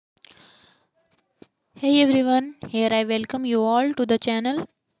Hey everyone, here I welcome you all to the channel.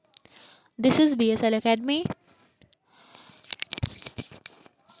 This is BSL Academy.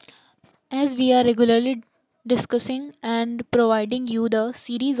 As we are regularly discussing and providing you the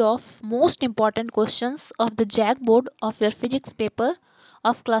series of most important questions of the JAC board of your physics paper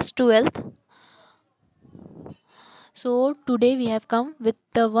of class 12th. So today we have come with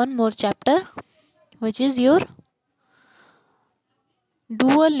the one more chapter, which is your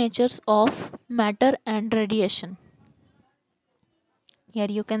dual natures of matter and radiation. Here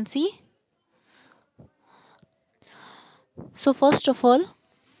you can see. So first of all,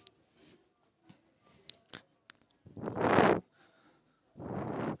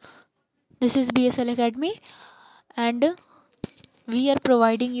 this is BSL Academy and we are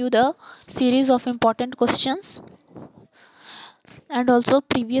providing you the series of important questions and also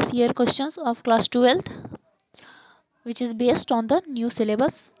previous year questions of class 12th, which is based on the new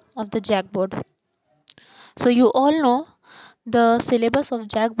syllabus of the JAC board. So you all know the syllabus of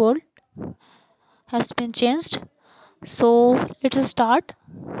JAC board has been changed. So let's start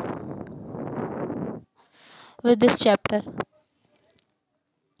with this chapter.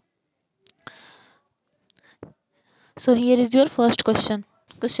 So here is your first question.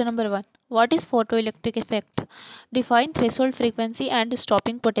 Question number 1. What is photoelectric effect? Define threshold frequency and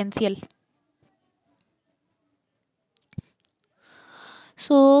stopping potential.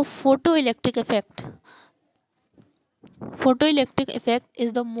 So photoelectric effect. Photoelectric effect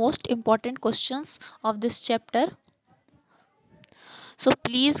is the most important questions of this chapter. So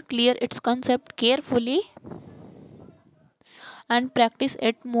please clear its concept carefully and practice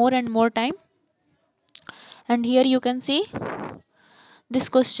it more and more time. And here you can see this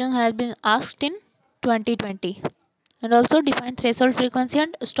question has been asked in 2020. And also define threshold frequency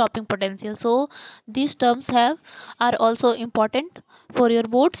and stopping potential. So these terms are also important for your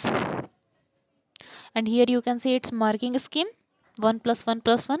boards. And here you can see its marking scheme. 1 plus 1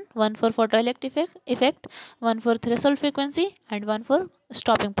 plus 1, 1 for photoelectric effect, 1 for threshold frequency and 1 for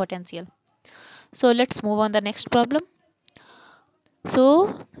stopping potential. So let's move on the next problem.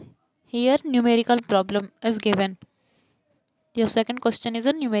 So here numerical problem is given. Your second question is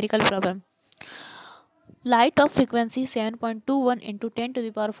a numerical problem. Light of frequency 7.21 into 10 to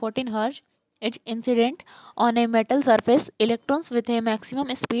the power 14 Hz is incident on a metal surface. Electrons with a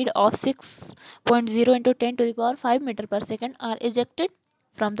maximum speed of 6.0 into 10 to the power 5 meter per second are ejected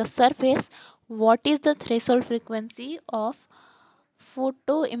from the surface. What is the threshold frequency of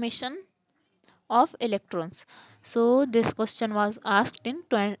photo emission of electrons? So this question was asked in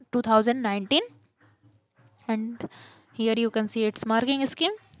 2019 and here you can see its marking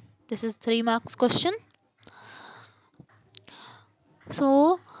scheme. This is 3 marks question.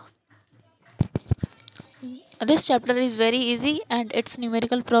 So this chapter is very easy and its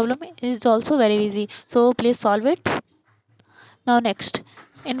numerical problem is also very easy. So please solve it. Now next,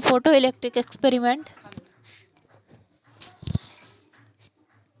 in photoelectric experiment,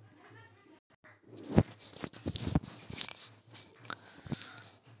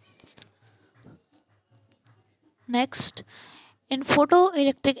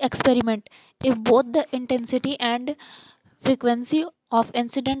 if both the intensity and frequency of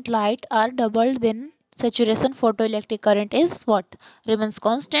incident light are doubled, then saturation photoelectric current is what? Remains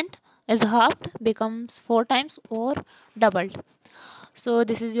constant, is halved, becomes 4 times or doubled. So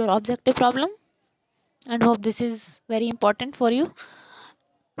this is your objective problem and hope this is very important for you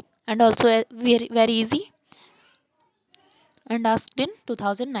and also very, very easy and asked in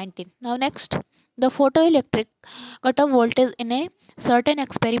 2019. Now next, the photoelectric cutoff voltage in a certain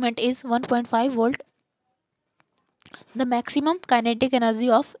experiment is 1.5 volt. The maximum kinetic energy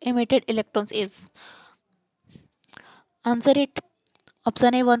of emitted electrons is. Answer it.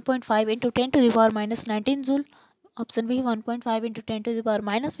 Option A 1.5 into 10 to the power minus 19 joule. Option B 1.5 into 10 to the power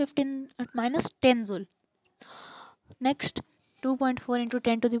minus 10 joule. Next, 2.4 into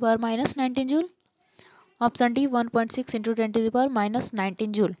 10 to the power minus 19 joule. Option D 1.6 into 10 to the power minus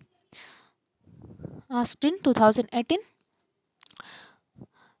 19 joule. Asked in 2018.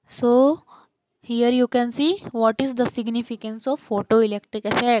 So here you can see what is the significance of photoelectric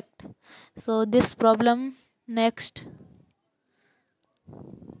effect. So this problem, next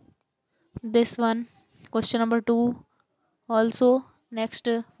this one, question number 2, also next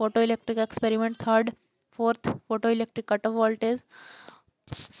photoelectric experiment, third, fourth photoelectric cutoff voltage.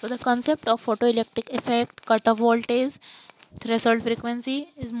 So the concept of photoelectric effect, cutoff voltage, threshold frequency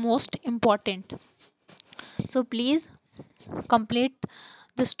is most important. So please complete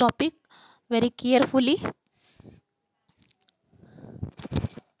this topic very carefully.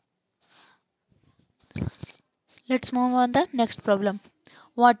 Let's move on the next problem.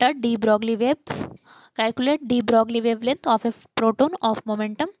 What are de Broglie waves? calculate de Broglie wavelength of a proton of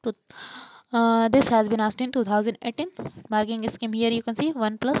momentum. This has been asked in 2018. Marking scheme here you can see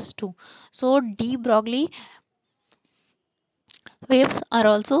 1 plus 2. So de Broglie waves are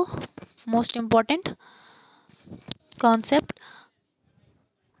also most important concept.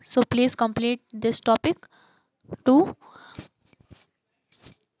 So please complete this topic too.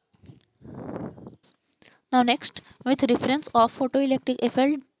 Now next, with reference of photoelectric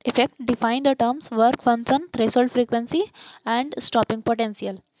effect, define the terms work function, threshold frequency and stopping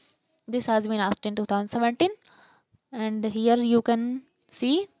potential. This has been asked in 2017, and here you can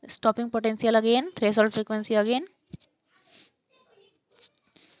see stopping potential again, threshold frequency again,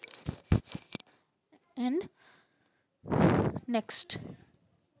 and next,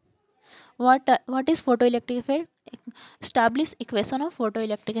 what is photoelectric effect? Establish equation of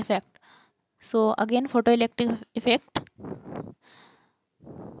photoelectric effect. So again, photoelectric effect,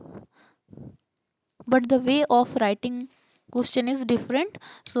 but the way of writing question is different.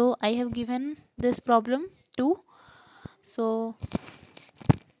 So I have given this problem too. So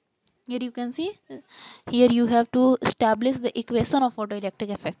here you can see, here you have to establish the equation of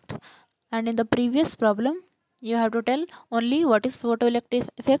photoelectric effect, and in the previous problem you have to tell only what is photoelectric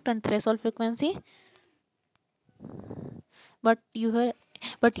effect and threshold frequency, but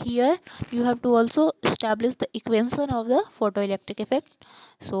here you have to also establish the equation of the photoelectric effect,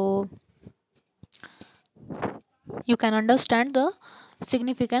 so you can understand the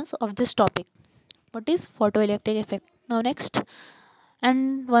significance of this topic. What is photoelectric effect? Now next,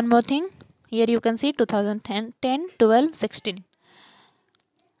 and one more thing, here you can see 2010, 10, 12, 16,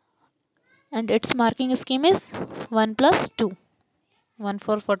 and its marking scheme is 1 plus 2. 1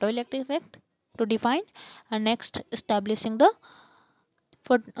 for photoelectric effect to define, and next establishing the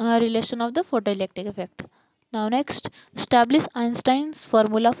relation of the photoelectric effect. Now next, establish Einstein's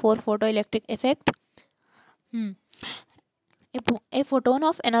formula for photoelectric effect. A photon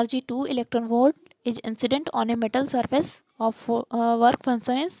of energy 2 electron volt is incident on a metal surface of work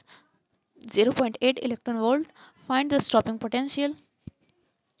function is 0.8 electron volt. Find the stopping potential.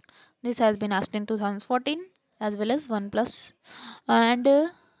 This has been asked in 2014 as well as 1 plus, and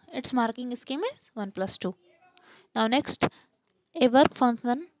its marking scheme is 1 plus 2. Now next, a work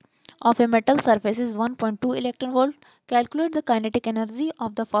function of a metal surface is 1.2 electron volt. Calculate the kinetic energy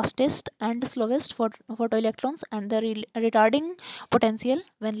of the fastest and slowest photoelectrons and the retarding potential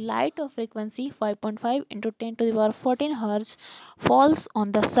when light of frequency 5.5 into 10 to the power 14 Hz falls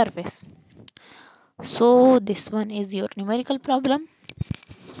on the surface. So this one is your numerical problem.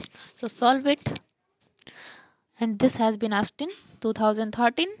 So solve it, and this has been asked in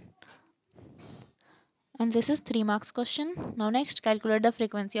 2013, and this is 3 marks question. Now next, calculate the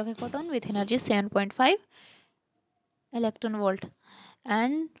frequency of a photon with energy 7.5 electron volt,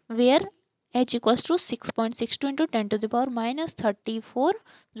 and where h equals to 6.62 into 10 to the power minus 34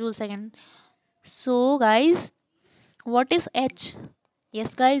 joule second. So guys, what is h?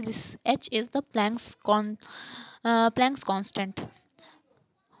 Yes guys, this h is the Planck's constant,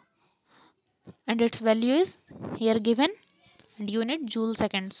 and its value is here given, and unit joule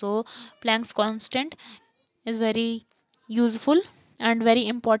second. So Planck's constant is very useful and very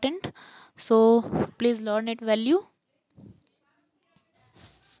important, so please learn it value,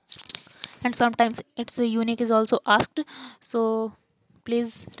 and sometimes its unique is also asked, so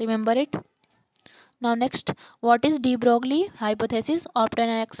please remember it. Now next, what is de Broglie hypothesis? Obtain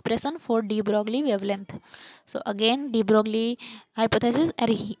an expression for de Broglie wavelength. So again, de Broglie hypothesis,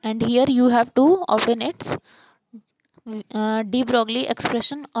 and here you have to obtain its de Broglie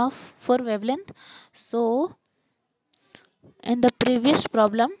expression of for wavelength. So in the previous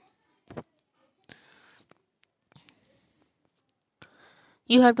problem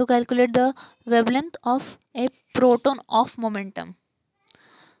you have to calculate the wavelength of a proton of momentum,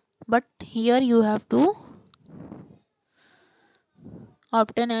 but here you have to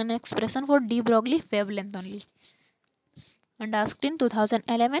obtain an expression for de Broglie wavelength only, and asked in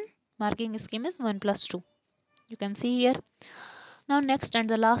 2011. Marking scheme is 1 plus 2. You can see here. Now next and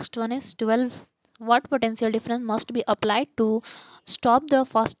the last one is 12. What potential difference must be applied to stop the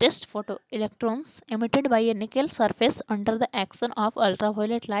fastest photoelectrons emitted by a nickel surface under the action of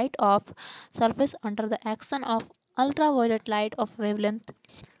ultraviolet light of surface under the action of ultraviolet light of wavelength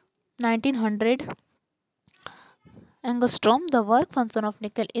 1900 angstrom? The work function of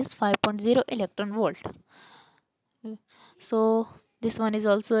nickel is 5.0 electron volt. So this one is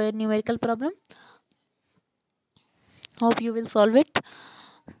also a numerical problem. Hope you will solve it.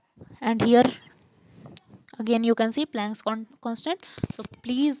 And here again you can see Planck's constant, so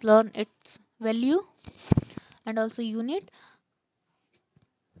please learn its value and also unit.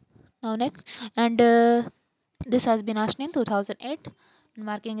 Now next, and this has been asked in 2008.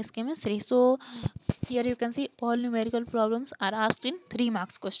 Marking scheme is 3. So here you can see all numerical problems are asked in 3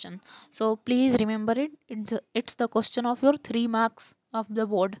 marks question. So please remember it. It's the question of your 3 marks of the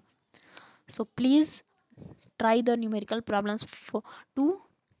board. So please try the numerical problems for 2,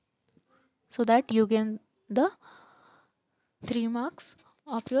 so that you gain the 3 marks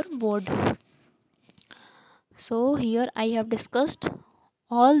of your board. So here I have discussed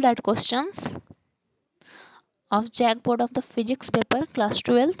all that questions of JAC board of the physics paper class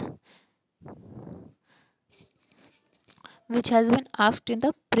 12, which has been asked in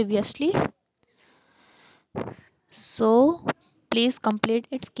the previously. So please complete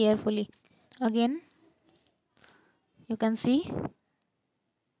it carefully. Again you can see.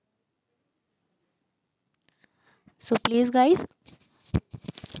 So please guys,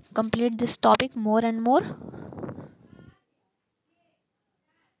 complete this topic more and more.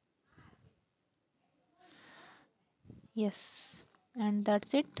 Yes, and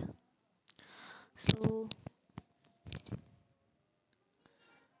that's it.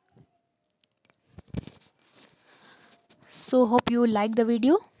 So hope you like the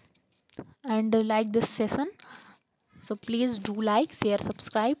video and like this session. So please do like, share,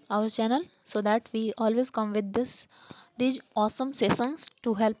 subscribe our channel, so that we always come with these awesome sessions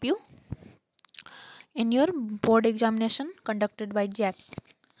to help you in your board examination conducted by JAC.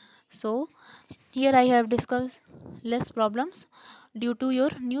 So here I have discussed less problems due to your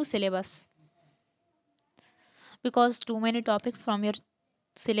new syllabus, because too many topics from your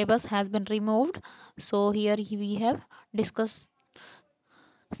syllabus has been removed. So here we have discussed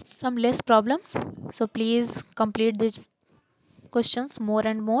some less problems. So please complete these questions more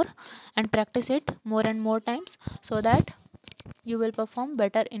and more and practice it more and more times, so that you will perform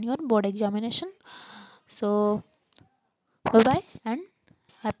better in your board examination. So bye bye and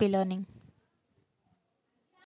happy learning.